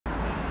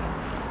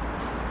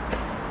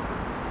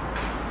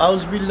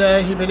أعوذ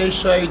بالله من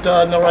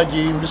الشيطان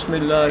الرجيم بسم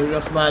الله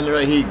الرحمن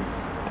الرحيم.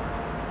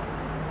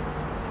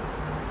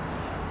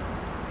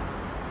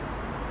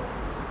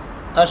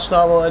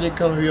 Assalamu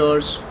alaikum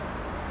viewers.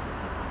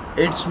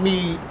 It's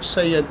me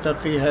Sayyid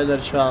Taqi HAIDER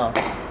Shah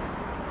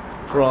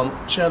from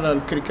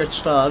channel Cricket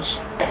Stars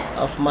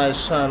of my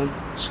son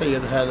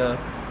Sayyid HAIDER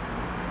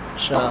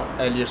Shah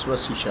alias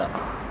WASI Shah.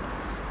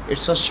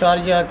 It's a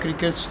Sharjah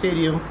cricket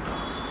stadium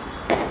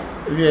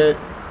where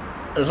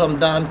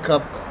Ramadan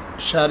Cup,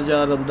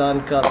 Sharjah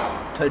Ramadan Cup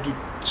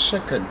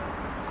 32nd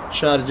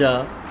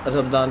Sharjah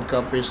Ramadan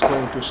Cup is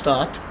going to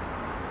start.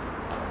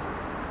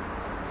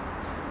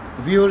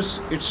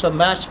 Viewers, it's a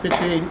match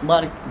between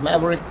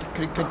Mavericks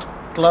Cricket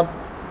Club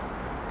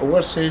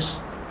versus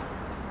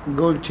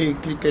GOLTAY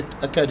Cricket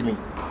Academy,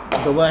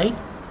 Dubai,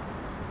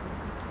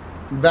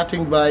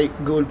 batting by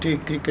GOLTAY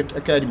Cricket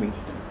Academy.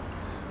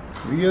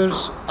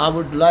 Viewers, I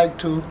would like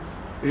to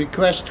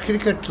request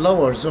cricket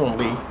lovers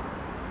only,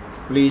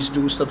 please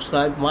do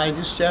subscribe my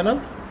this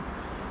channel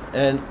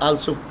and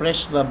also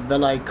press the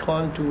bell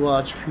icon to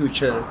watch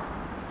future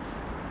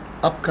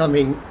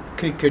upcoming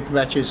cricket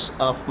matches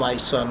of my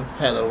son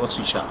HAIDER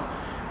WASI Shah.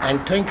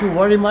 And thank you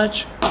very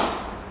much.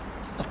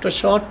 After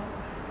short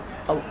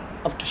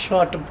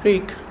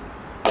break,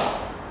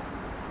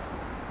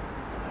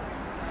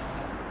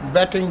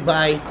 batting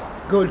by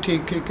GOLTAY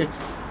Cricket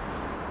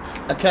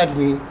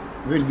Academy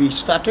will be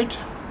started.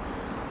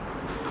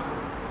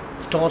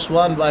 Toss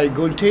won by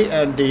GOLTAY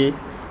and they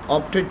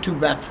opted to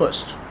bat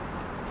first.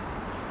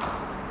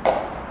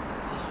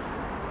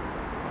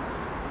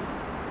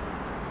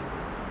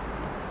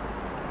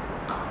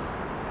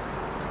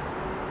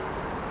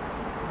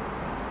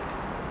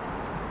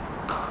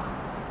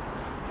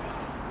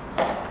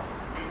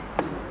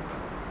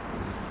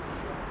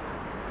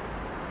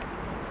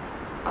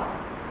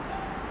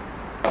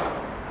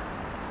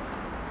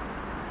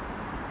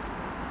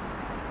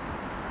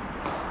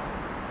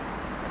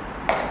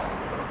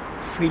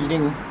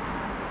 Fielding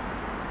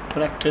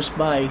practice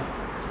by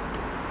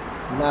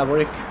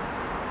Maverick.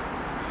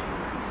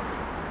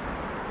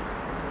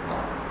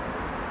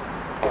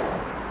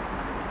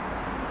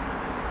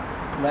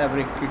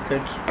 Maverick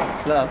Cricket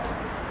Club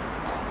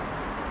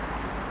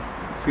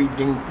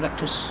fielding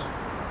practice,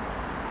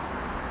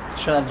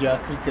 Sharjah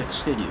Cricket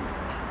Stadium.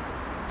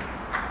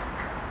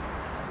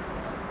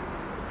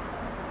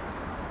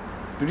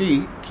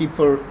 Today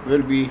keeper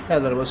will be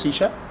HAIDER WASI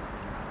Shah.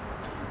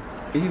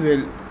 He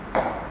will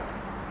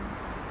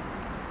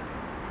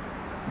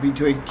be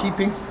doing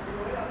keeping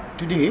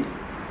today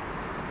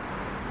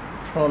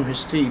from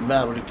his team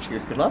Mavericks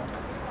Cricket Club.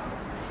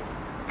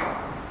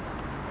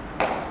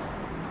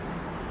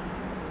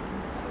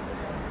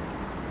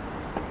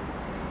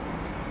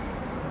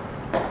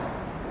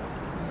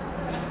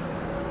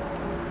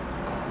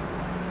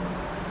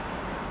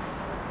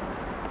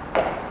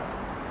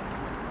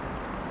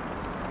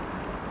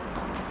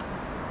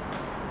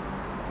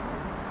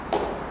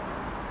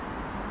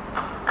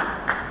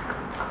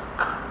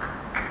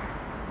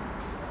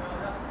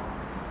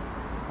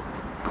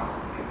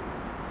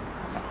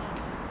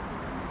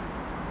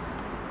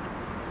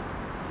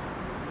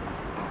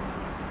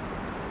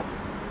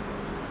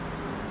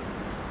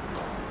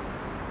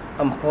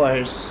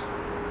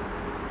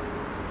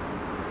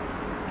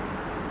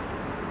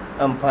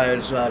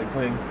 Umpires are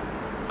going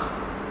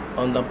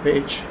on the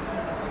pitch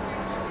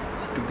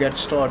to get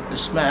started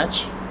this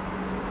match.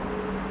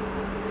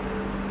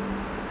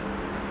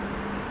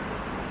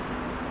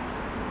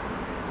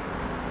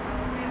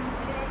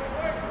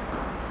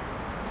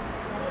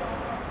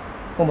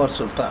 Umar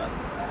Sultan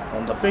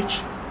on the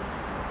pitch,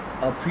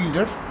 a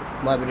fielder,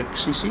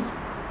 Mavericks CC.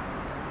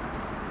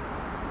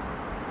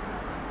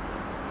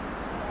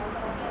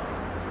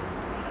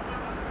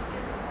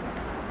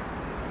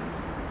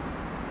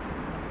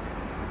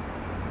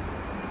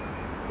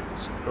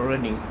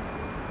 Running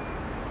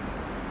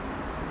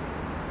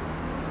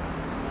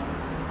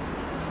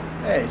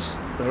as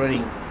the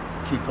running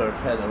keeper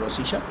HAIDER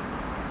WASI Shah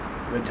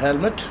with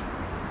helmet.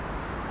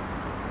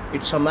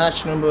 It's a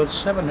match number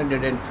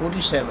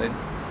 747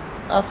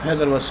 of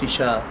HAIDER WASI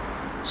Shah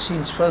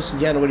since 1st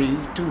January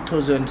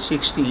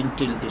 2016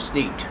 till this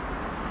date.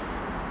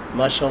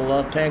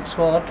 Mashallah, thanks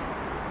God,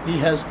 he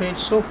has made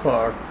so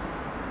far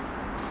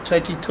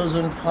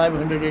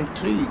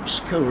 30,503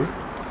 score,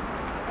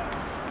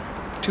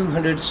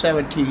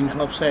 217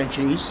 half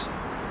centuries,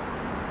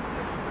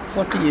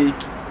 48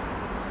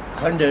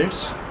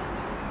 hundreds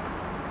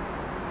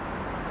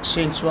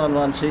since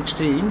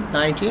 1116,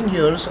 19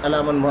 years,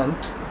 11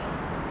 months,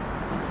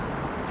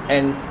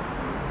 and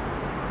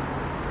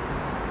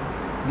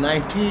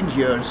 19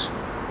 years,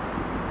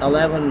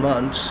 11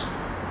 months,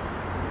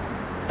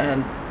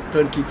 and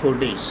 24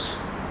 days.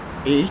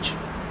 Age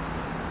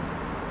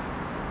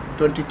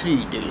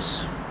 23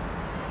 days.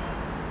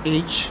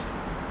 Age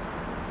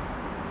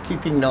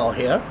keeping now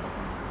here.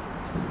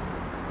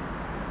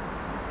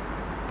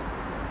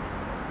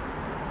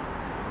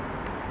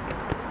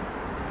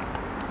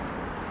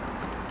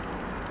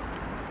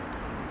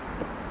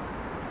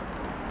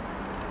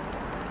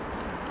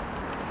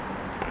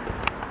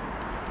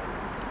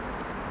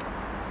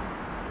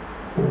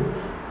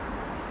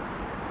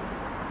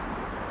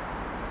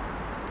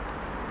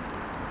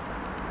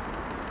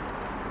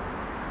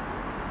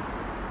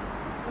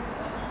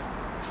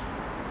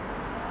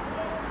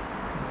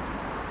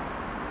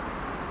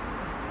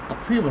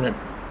 few minutes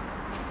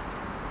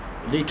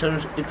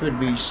later it will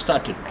be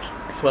started.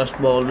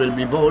 First ball will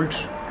be bowled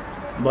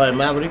by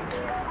Maverick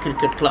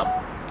Cricket Club.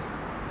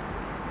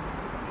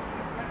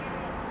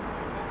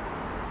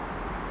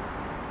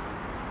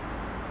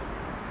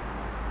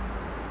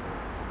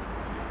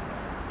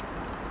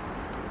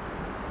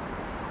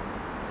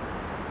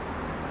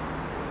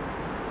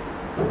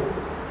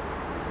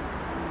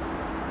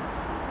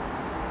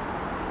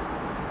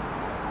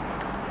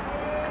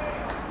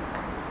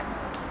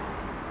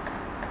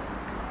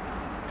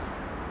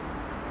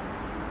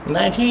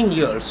 Nineteen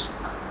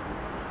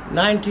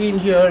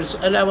years,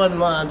 11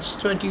 months,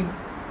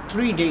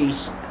 23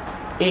 days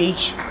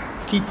age,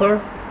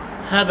 keeper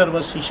HAIDER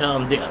was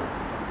on there.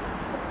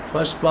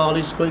 First ball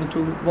is going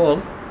to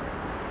bowl,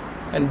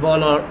 and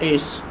bowler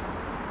is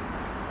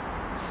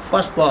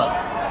first ball,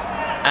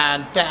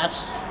 and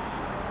that's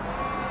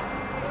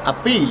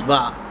appeal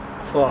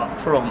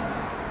from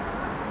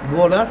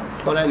bowler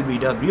for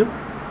LBW.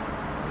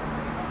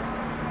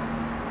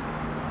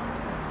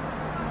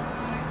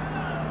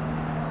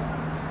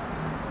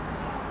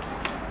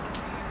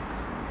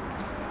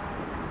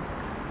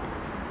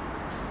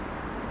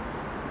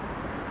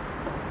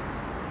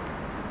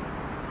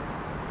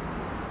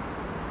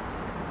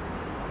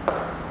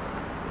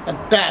 And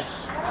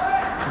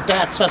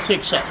that's a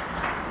sixer.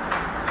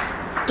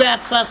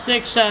 That's a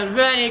sixer.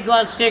 Very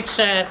good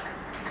sixer.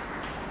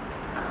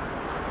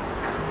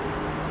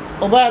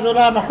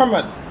 Ubaidullah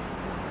Muhammad.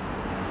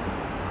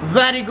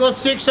 Very good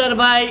sixer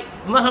by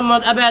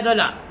Muhammad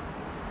Ubaidullah.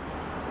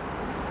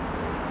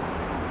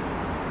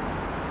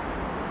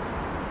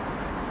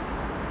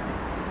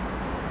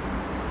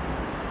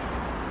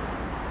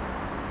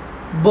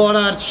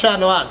 Bowler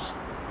Shanwaz.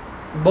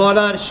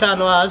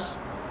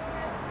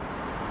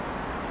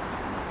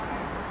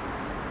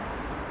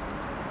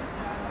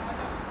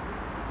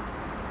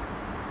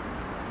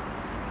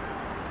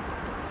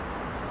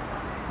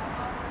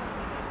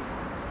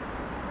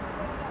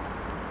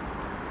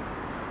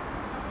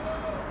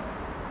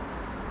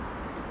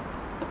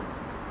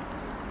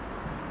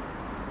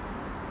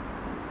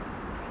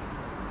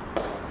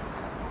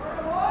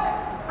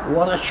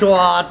 What a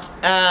shot,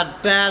 and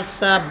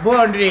that's a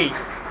boundary.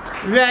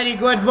 Very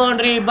good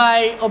boundary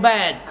by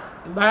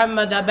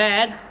Muhammad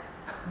Ubaid.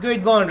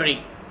 Good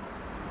boundary.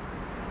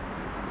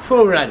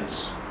 4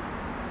 runs.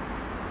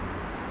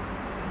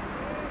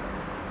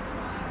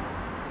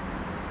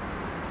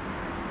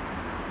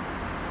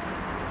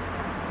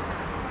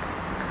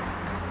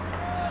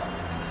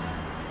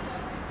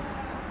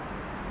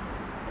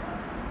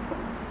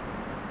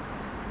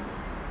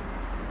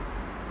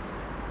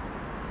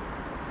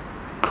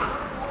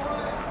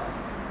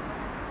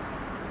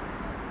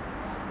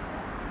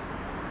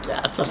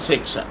 That's a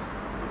sixer.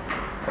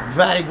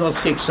 Very good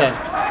sixer.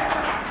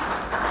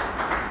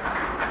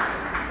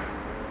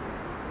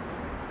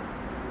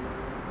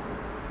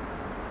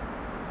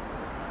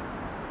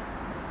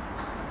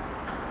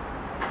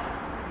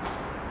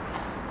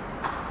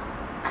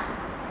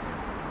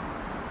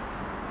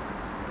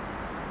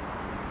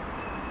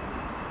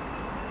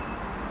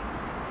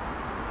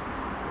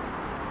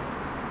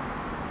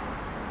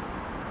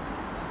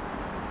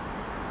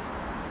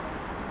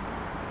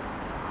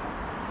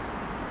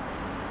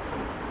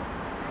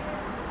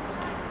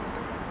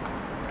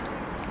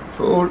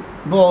 Four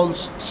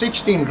balls,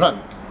 16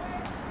 runs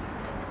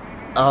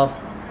of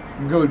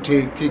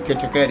GOLTAY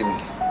Cricket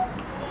Academy.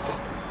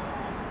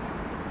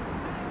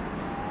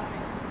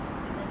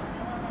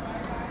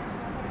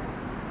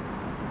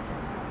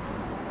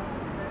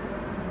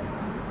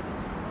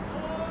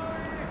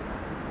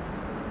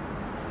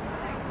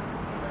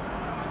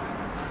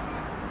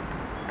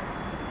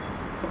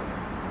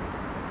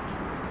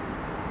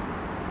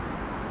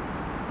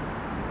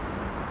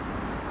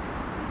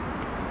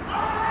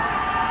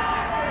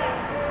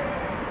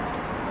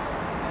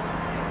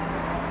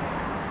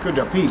 Good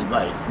appeal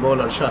by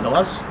bowler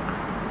Shanwaz.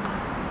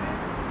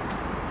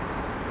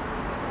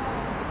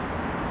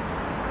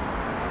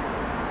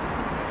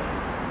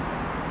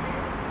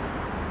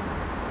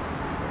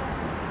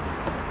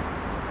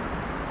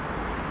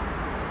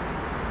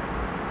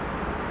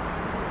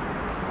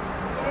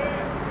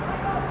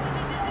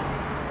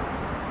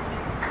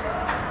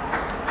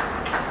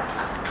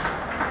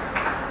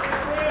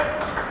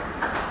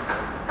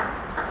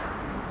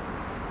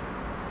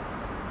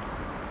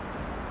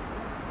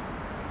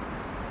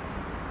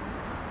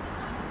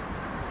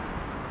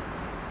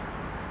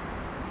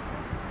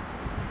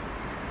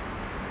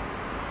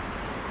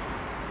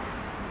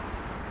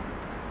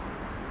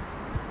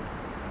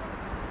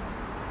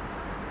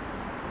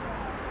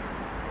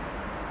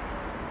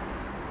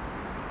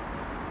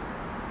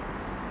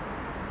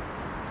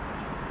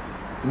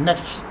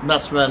 Next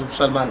batsman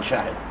Salman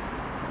Shahid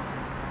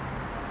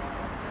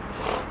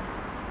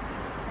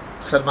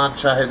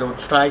on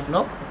strike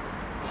now.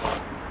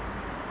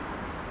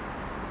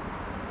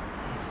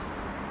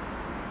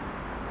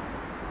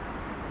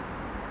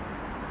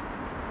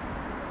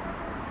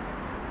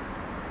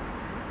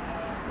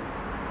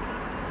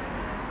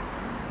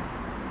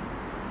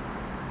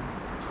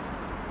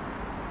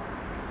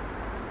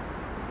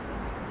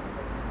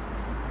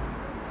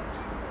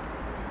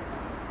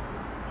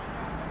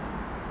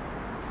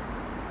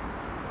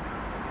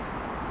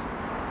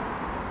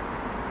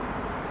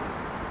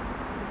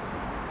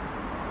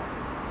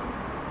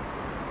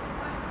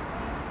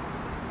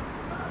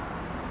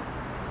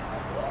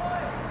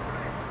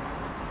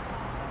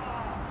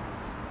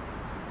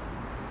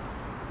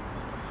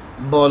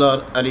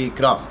 Bowler Ali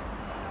Ikram,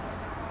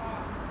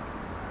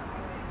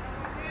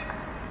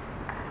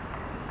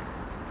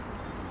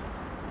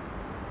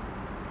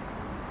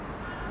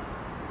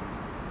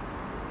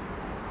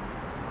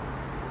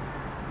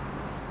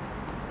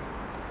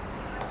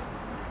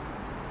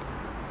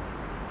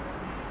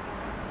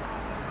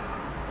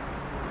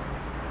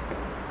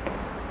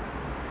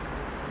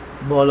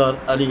 bowler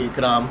Ali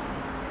Ikram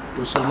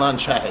to Salman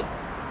Shahid.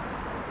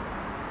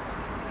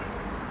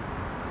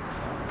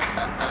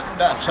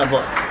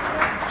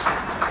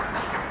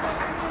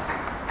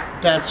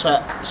 That's a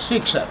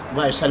sixer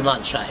by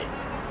Salman Shahid.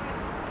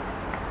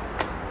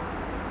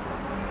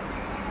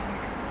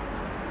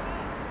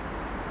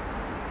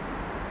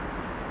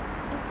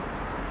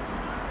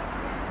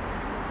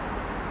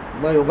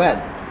 By Ubad.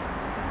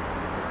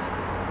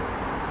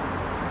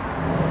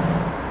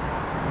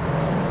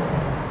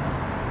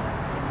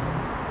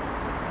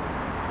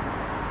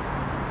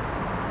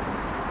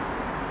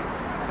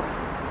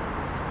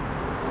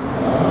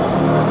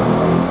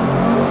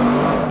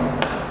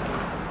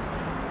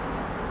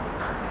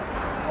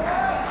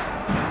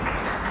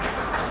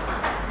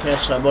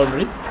 That's a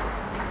boundary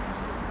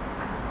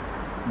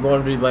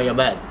by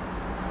Abad.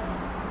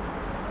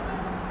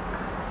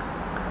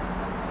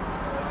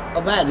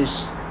 Abad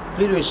is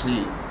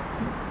previously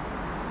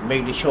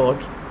made the shot.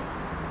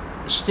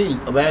 Still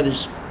Abad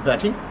is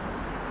batting.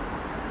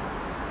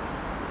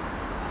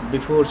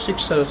 Before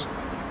six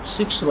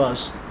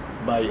was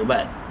by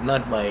Abad,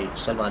 not by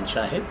Salman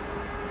Shahid.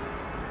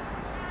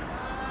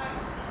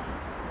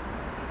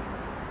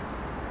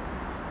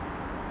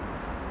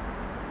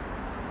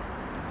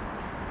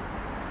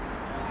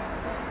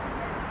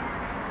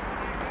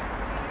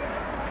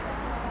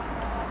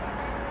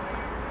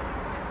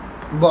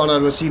 Bowler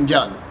Wasim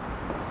Jan,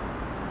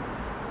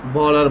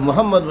 bowler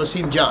Muhammad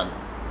Wasim Jan,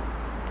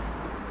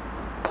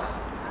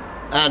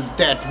 and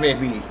that may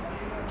be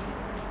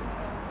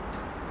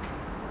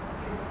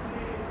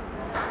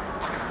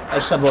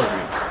a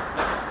sub-boundary.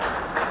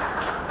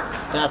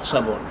 That's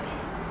sub-boundary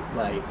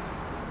by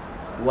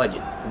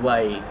Wajid,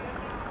 by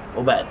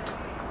Ubad.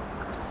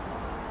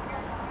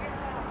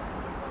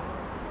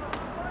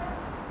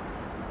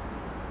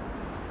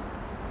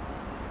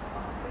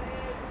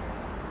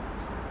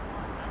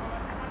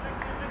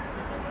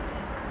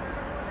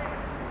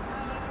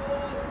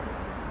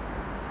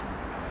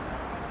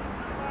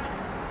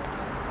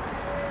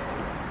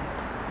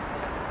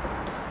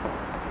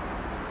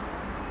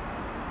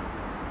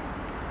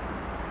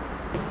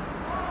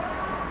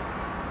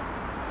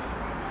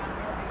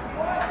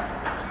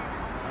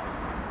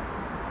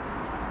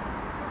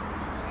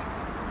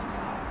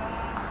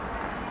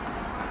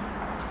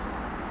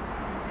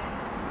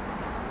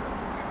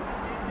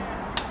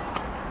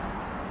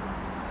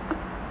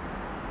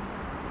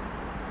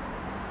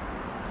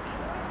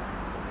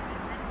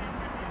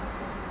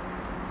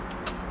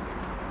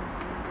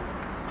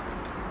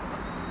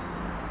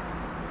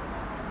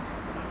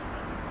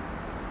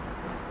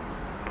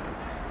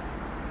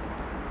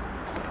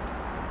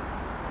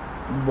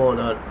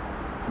 Bowler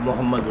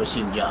Muhammad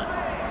Wasim Jan.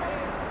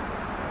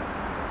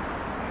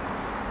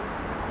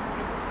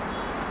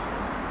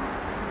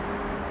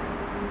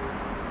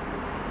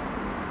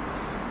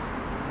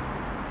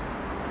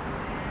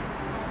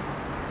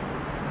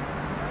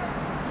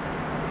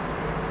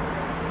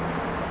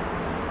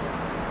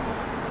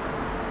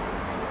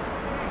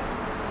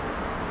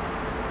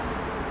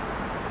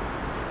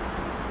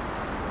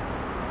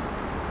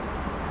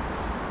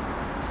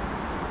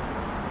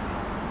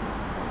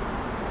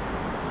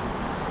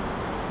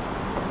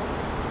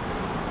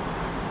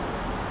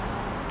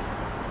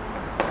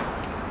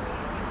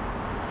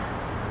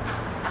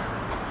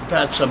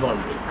 That's a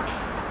boundary.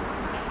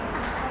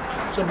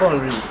 It's a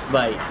boundary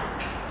by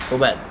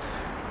Ubad.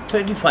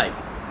 35.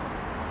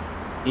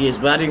 He is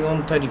batting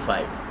on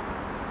 35.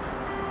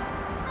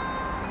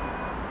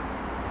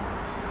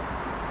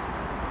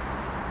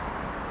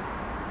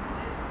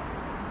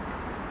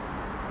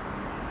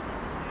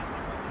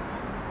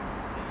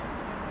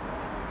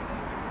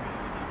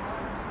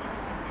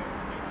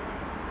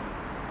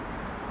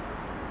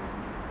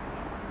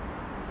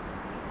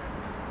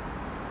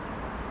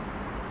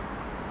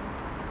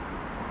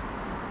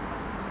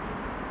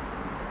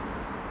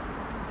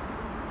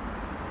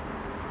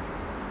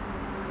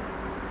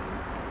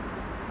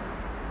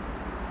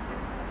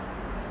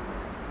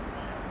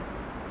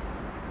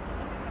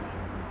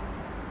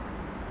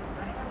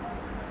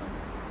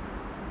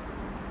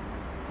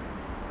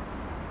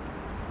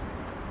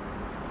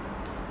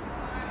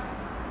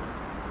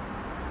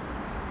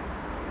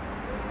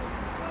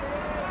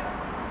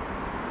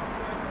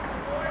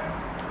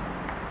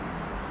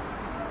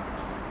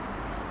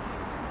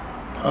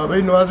 हाँ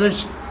भाई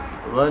नवाजिश,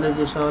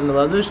 वालेकुम सलाम।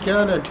 नवाजिश क्या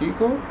हाल है, ठीक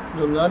हो?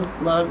 रमज़ान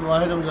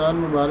माह रमज़ान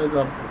मुबारक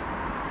आपको,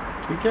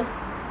 ठीक है?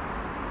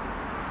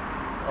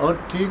 और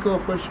ठीक हो,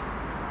 खुश?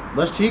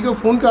 बस ठीक हो।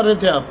 फ़ोन कर रहे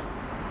थे आप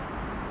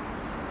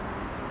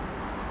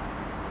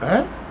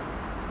हैं?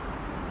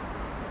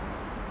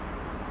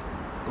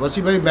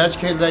 वसी भाई मैच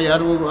खेल रहा है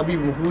यार, वो अभी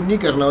फ़ोन नहीं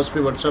करना उस पर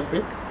व्हाट्सएप पे,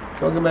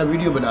 क्योंकि मैं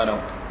वीडियो बना रहा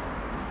हूँ।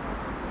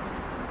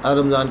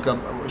 रमज़ान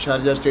का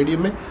शारजा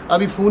स्टेडियम में।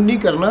 अभी फ़ोन नहीं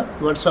करना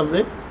व्हाट्सएप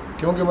पे,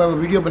 क्योंकि मैं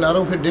वीडियो बना रहा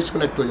हूँ, फिर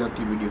डिस्कनेक्ट हो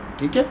जाती है वीडियो।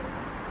 ठीक है,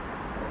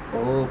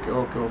 ओके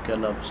ओके ओके,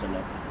 अल्लाह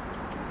हाफ़िज़।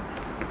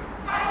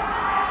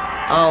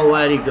 Oh,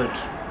 very good.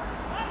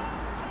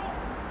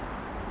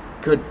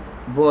 Good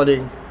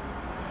bowling.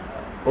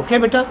 Okay,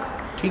 बेटा,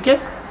 ठीक है।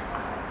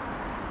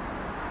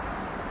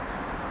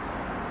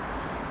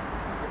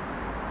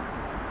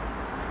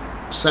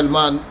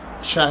 Salman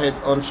Shahid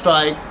on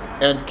strike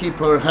and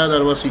keeper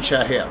HAIDER was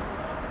SHAH here.